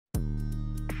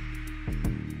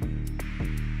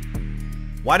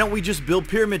Why don't we just build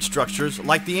pyramid structures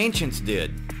like the ancients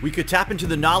did? We could tap into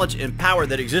the knowledge and power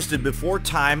that existed before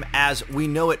time as we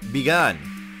know it begun.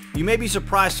 You may be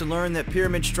surprised to learn that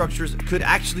pyramid structures could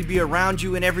actually be around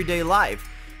you in everyday life.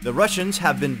 The Russians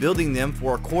have been building them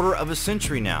for a quarter of a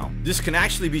century now. This can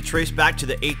actually be traced back to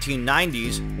the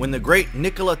 1890s when the great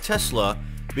Nikola Tesla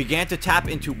began to tap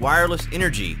into wireless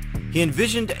energy. He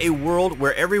envisioned a world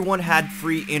where everyone had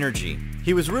free energy.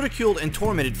 He was ridiculed and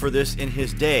tormented for this in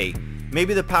his day.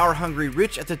 Maybe the power-hungry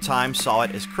rich at the time saw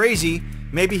it as crazy.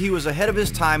 Maybe he was ahead of his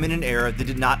time in an era that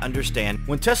did not understand.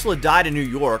 When Tesla died in New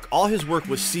York, all his work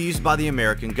was seized by the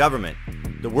American government.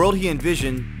 The world he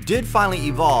envisioned did finally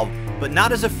evolve, but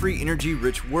not as a free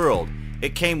energy-rich world.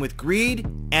 It came with greed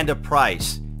and a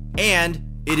price.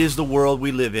 And it is the world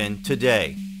we live in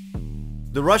today.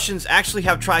 The Russians actually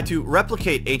have tried to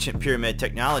replicate ancient pyramid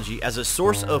technology as a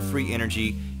source of free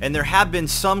energy, and there have been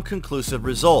some conclusive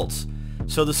results.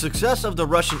 So the success of the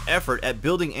Russian effort at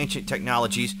building ancient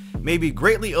technologies may be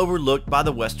greatly overlooked by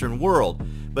the Western world,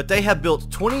 but they have built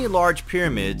 20 large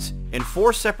pyramids in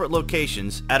 4 separate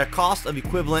locations at a cost of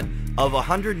equivalent of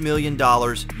 $100 million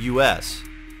US.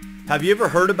 Have you ever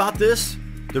heard about this?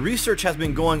 The research has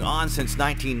been going on since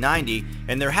 1990,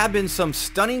 and there have been some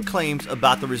stunning claims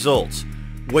about the results.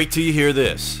 Wait till you hear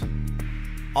this.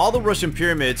 All the Russian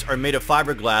pyramids are made of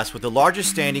fiberglass, with the largest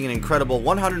standing an incredible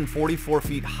 144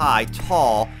 feet high,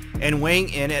 tall, and weighing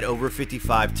in at over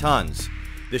 55 tons.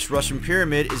 This Russian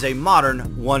pyramid is a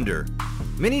modern wonder.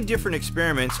 Many different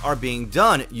experiments are being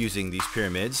done using these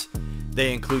pyramids.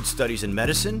 They include studies in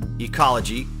medicine,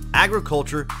 ecology,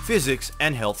 agriculture, physics,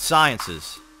 and health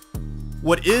sciences.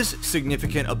 What is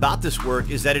significant about this work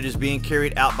is that it is being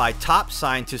carried out by top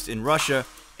scientists in Russia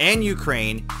and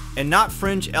Ukraine, and not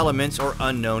fringe elements or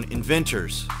unknown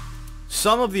inventors.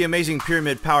 Some of the amazing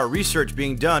pyramid power research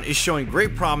being done is showing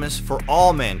great promise for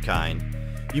all mankind.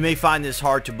 You may find this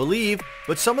hard to believe,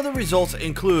 but some of the results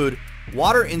include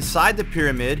water inside the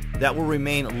pyramid that will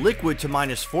remain liquid to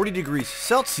minus 40 degrees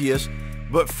Celsius,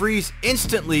 but freeze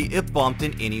instantly if bumped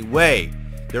in any way.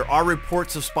 There are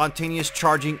reports of spontaneous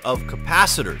charging of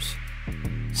capacitors.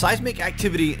 Seismic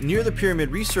activity near the pyramid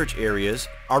research areas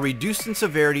are reduced in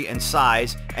severity and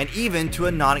size, and even to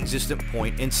a non-existent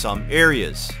point in some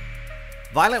areas.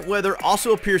 Violent weather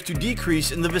also appears to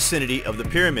decrease in the vicinity of the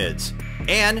pyramids.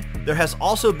 And there has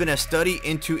also been a study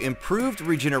into improved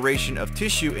regeneration of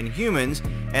tissue in humans,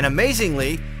 and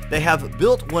amazingly, they have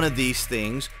built one of these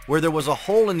things where there was a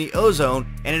hole in the ozone,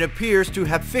 and it appears to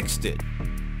have fixed it.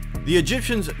 The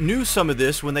Egyptians knew some of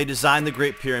this when they designed the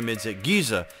Great Pyramids at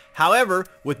Giza. However,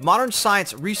 with modern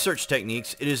science research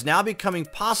techniques, it is now becoming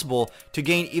possible to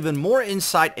gain even more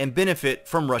insight and benefit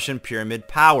from Russian pyramid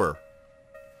power.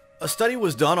 A study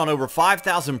was done on over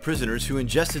 5,000 prisoners who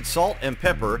ingested salt and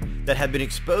pepper that had been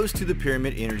exposed to the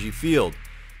pyramid energy field.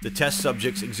 The test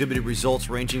subjects exhibited results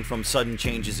ranging from sudden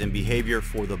changes in behavior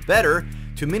for the better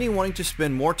to many wanting to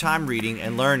spend more time reading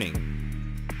and learning.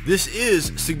 This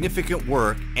is significant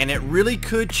work, and it really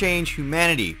could change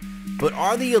humanity. But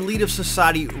are the elite of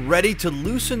society ready to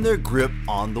loosen their grip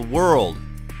on the world?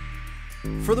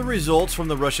 Further results from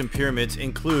the Russian pyramids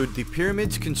include the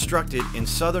pyramids constructed in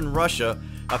southern Russia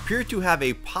appear to have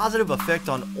a positive effect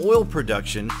on oil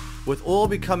production, with oil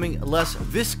becoming less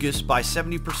viscous by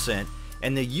 70%,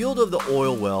 and the yield of the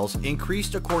oil wells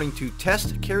increased according to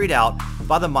tests carried out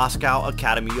by the Moscow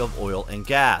Academy of Oil and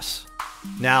Gas.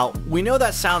 Now, we know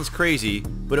that sounds crazy,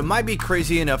 but it might be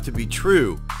crazy enough to be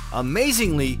true.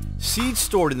 Amazingly, seeds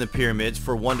stored in the pyramids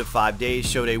for 1 to 5 days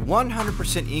showed a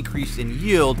 100% increase in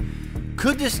yield.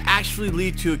 Could this actually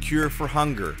lead to a cure for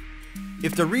hunger?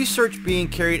 If the research being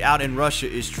carried out in Russia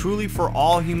is truly for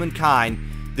all humankind,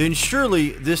 then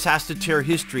surely this has to tear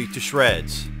history to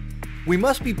shreds. We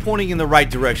must be pointing in the right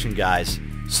direction, guys.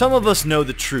 Some of us know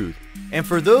the truth, and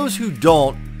for those who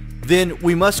don't, then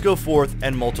we must go forth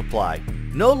and multiply.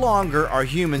 No longer are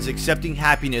humans accepting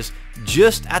happiness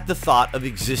just at the thought of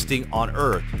existing on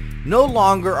Earth. No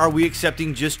longer are we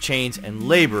accepting just chains and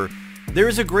labor. There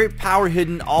is a great power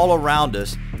hidden all around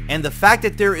us, and the fact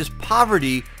that there is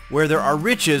poverty where there are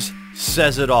riches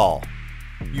says it all.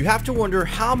 You have to wonder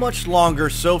how much longer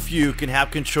so few can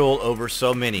have control over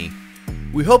so many.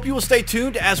 We hope you will stay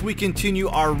tuned as we continue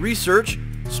our research.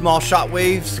 Small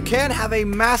shockwaves can have a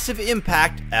massive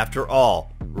impact after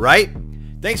all, right?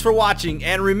 Thanks for watching,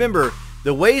 and remember,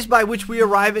 the ways by which we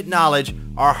arrive at knowledge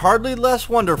are hardly less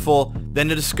wonderful than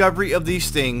the discovery of these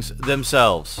things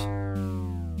themselves.